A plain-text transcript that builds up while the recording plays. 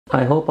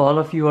I hope all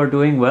of you are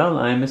doing well.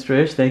 I'm Mr.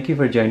 Ish. Thank you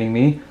for joining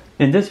me.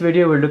 In this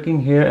video, we're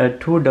looking here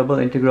at two double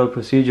integral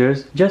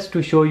procedures just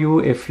to show you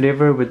a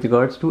flavor with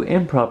regards to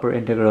improper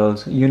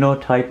integrals. You know,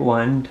 type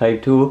 1,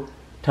 type 2.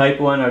 Type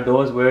 1 are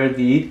those where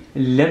the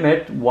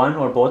limit, one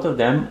or both of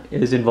them,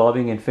 is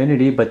involving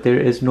infinity, but there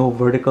is no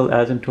vertical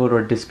asymptote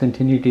or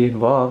discontinuity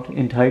involved.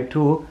 In type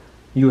 2,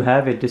 you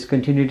have a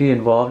discontinuity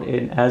involved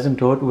in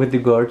asymptote with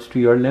regards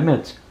to your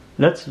limits.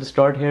 Let's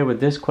start here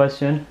with this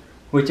question,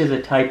 which is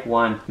a type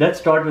 1. Let's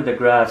start with the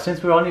graph.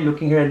 Since we're only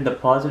looking here in the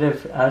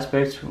positive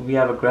aspects, we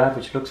have a graph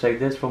which looks like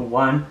this. From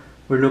 1,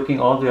 we're looking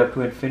all the way up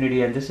to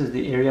infinity, and this is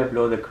the area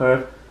below the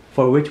curve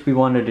for which we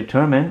want to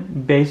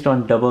determine based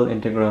on double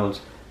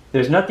integrals.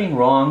 There's nothing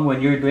wrong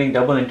when you're doing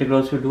double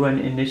integrals to do an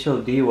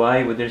initial dy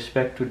with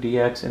respect to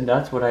dx, and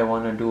that's what I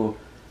want to do.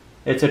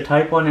 It's a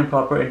type 1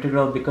 improper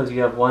integral because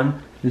you have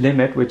one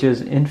limit, which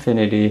is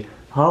infinity.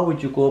 How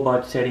would you go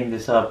about setting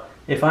this up?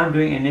 If I'm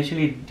doing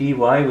initially dy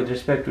with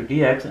respect to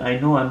dx, I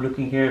know I'm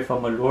looking here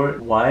from a lower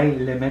y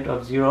limit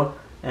of 0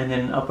 and then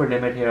an upper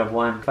limit here of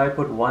 1. If I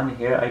put 1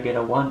 here, I get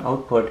a 1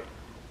 output,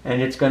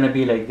 and it's going to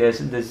be like this.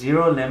 The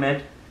 0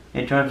 limit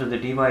in terms of the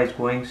dy is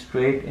going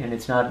straight and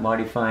it's not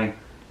modifying.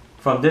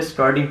 From this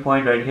starting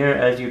point right here,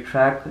 as you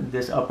track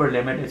this upper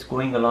limit, it's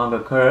going along a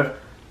curve.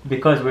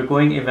 Because we're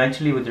going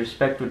eventually with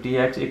respect to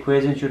dx,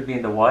 equation should be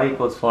in the y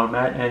equals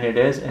format, and it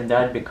is, and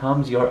that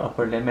becomes your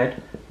upper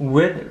limit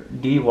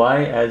with dy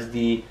as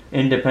the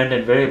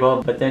independent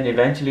variable. But then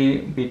eventually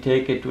we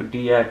take it to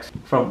dx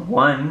from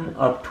 1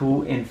 up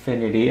to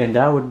infinity, and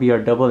that would be our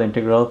double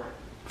integral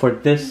for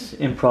this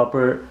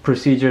improper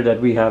procedure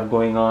that we have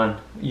going on.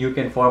 You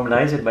can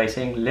formalize it by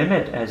saying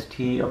limit as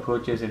t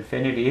approaches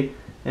infinity,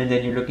 and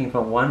then you're looking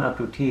from 1 up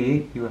to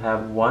t, you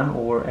have 1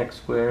 over x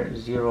squared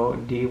 0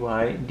 dy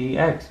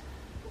dx.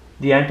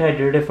 The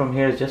antiderivative from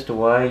here is just a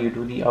y. You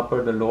do the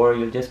upper, the lower,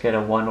 you'll just get a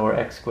 1 over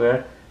x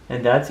squared,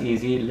 and that's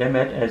easy.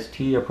 Limit as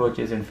t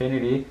approaches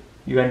infinity,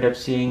 you end up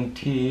seeing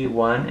t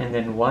 1 and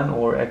then 1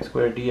 over x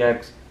squared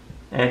dx.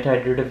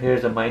 Antiderivative here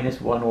is a minus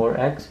 1 over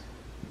x.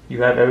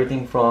 You have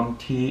everything from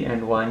t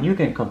and 1. You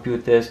can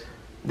compute this.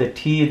 The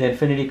t, the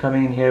infinity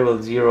coming in here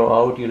will zero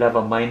out. You'll have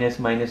a minus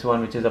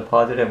 1, which is a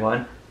positive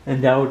 1.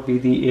 And that would be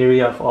the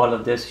area of all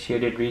of this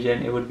shaded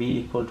region. It would be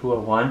equal to a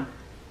 1.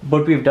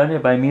 But we've done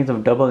it by means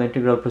of double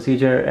integral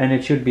procedure, and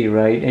it should be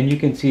right. And you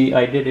can see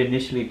I did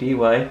initially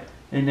dy,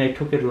 and I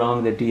took it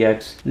along the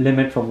dx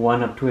limit from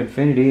 1 up to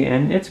infinity,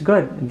 and it's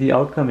good. The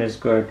outcome is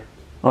good.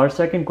 Our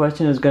second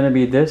question is going to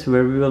be this,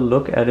 where we will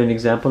look at an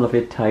example of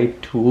a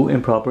type 2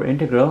 improper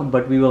integral,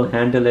 but we will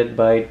handle it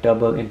by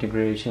double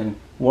integration.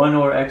 1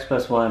 over x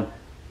plus 1.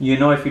 You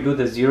know, if you do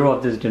the 0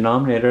 of this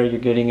denominator, you're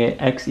getting a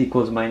x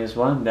equals minus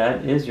 1.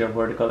 That is your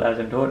vertical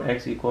asymptote,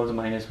 x equals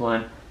minus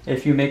 1.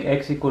 If you make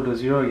x equal to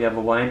 0, you have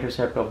a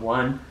y-intercept of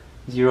 1,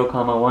 0,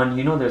 comma 1.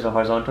 You know there's a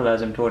horizontal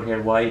asymptote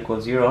here, y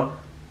equals 0.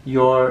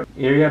 Your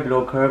area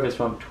below curve is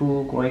from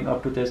 2 going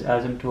up to this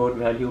asymptote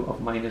value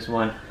of minus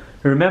 1.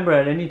 Remember,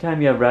 at any time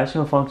you have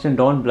rational function,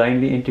 don't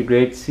blindly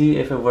integrate. See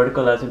if a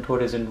vertical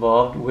asymptote is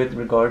involved with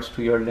regards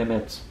to your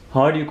limits.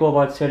 How do you go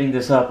about setting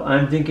this up?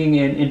 I'm thinking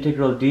in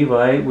integral dy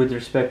with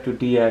respect to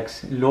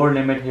dx. Lower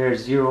limit here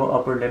is 0,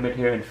 upper limit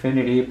here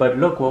infinity. But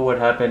look what would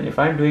happen. If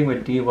I'm doing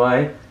with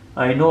dy,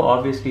 I know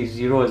obviously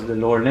 0 is the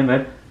lower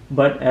limit.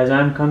 But as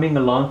I'm coming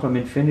along from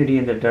infinity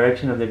in the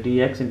direction of the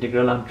dx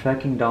integral, I'm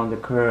tracking down the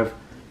curve.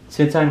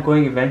 Since I'm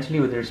going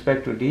eventually with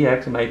respect to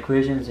dx, my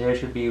equations here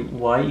should be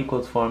y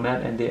equals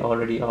format, and they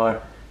already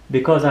are.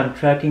 Because I'm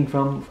tracking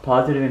from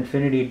positive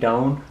infinity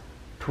down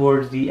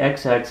towards the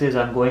x-axis,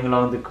 I'm going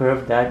along the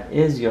curve. That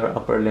is your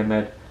upper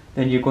limit.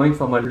 Then you're going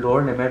from a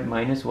lower limit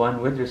minus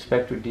 1 with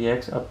respect to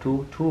dx up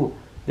to 2.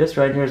 This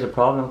right here is a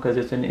problem because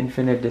it's an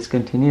infinite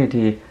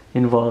discontinuity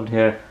involved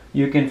here.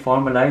 You can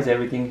formalize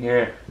everything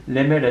here.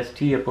 Limit as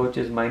t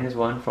approaches minus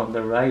 1 from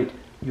the right.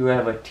 You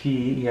have a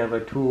t, you have a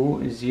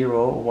 2,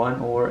 0,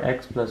 1 over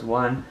x plus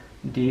 1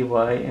 dy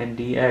and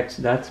dx.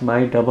 That's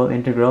my double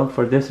integral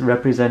for this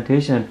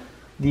representation.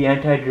 The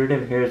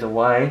antiderivative here is a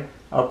y.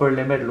 Upper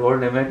limit, lower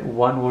limit,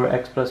 1 over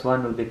x plus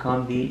 1 will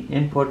become the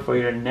input for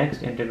your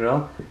next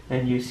integral,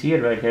 and you see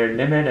it right here.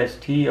 Limit as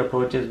t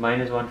approaches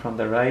minus 1 from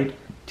the right,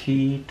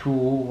 t 2,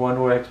 1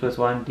 over x plus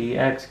 1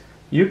 dx.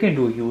 You can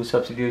do u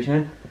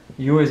substitution.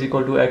 U is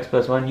equal to x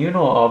plus 1. You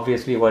know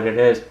obviously what it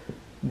is.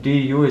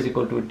 Du is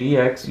equal to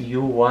dx,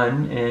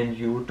 u1 and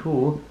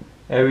u2.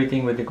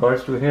 Everything with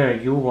regards to here,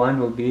 u1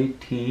 will be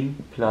t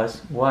plus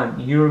 1.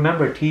 You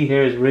remember t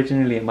here is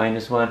originally a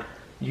minus 1.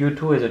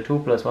 u2 is a 2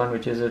 plus 1,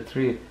 which is a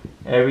 3.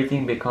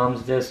 Everything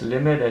becomes this.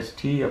 Limit as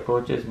t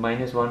approaches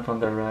minus 1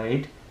 from the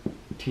right,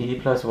 t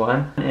plus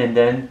 1, and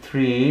then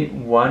 3,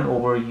 1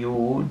 over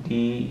u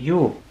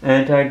du.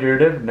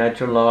 Antiderivative,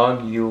 natural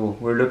log u.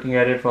 We're looking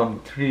at it from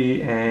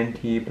 3 and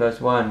t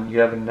plus 1. You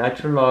have a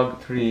natural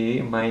log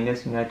 3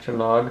 minus natural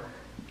log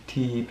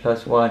t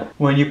plus 1.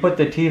 When you put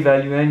the t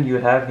value in, you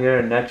have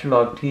here natural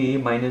log t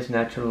minus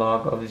natural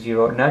log of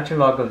 0. Natural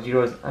log of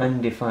 0 is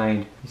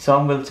undefined.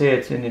 Some will say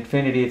it's in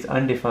infinity, it's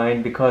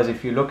undefined, because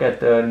if you look at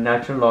the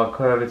natural log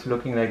curve, it's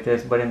looking like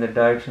this, but in the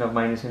direction of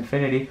minus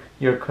infinity,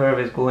 your curve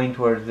is going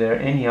towards there.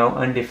 Anyhow,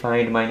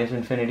 undefined minus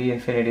infinity,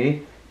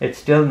 infinity, it's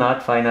still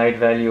not finite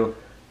value.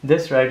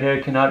 This right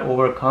here cannot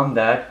overcome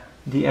that.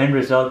 The end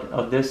result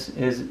of this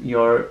is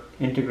your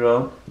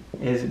integral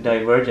is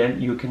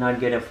divergent. You cannot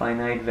get a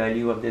finite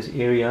value of this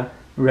area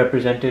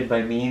represented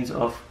by means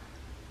of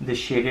the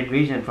shaded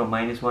region from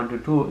 -1 to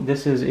 2.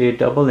 This is a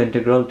double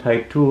integral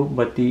type 2,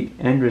 but the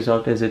end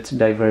result is it's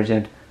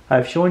divergent.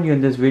 I've shown you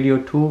in this video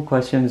two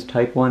questions,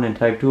 type 1 and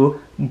type 2,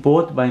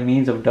 both by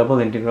means of double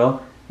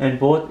integral, and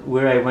both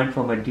where I went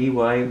from a dy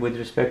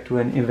with respect to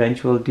an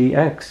eventual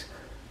dx.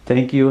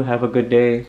 Thank you. Have a good day.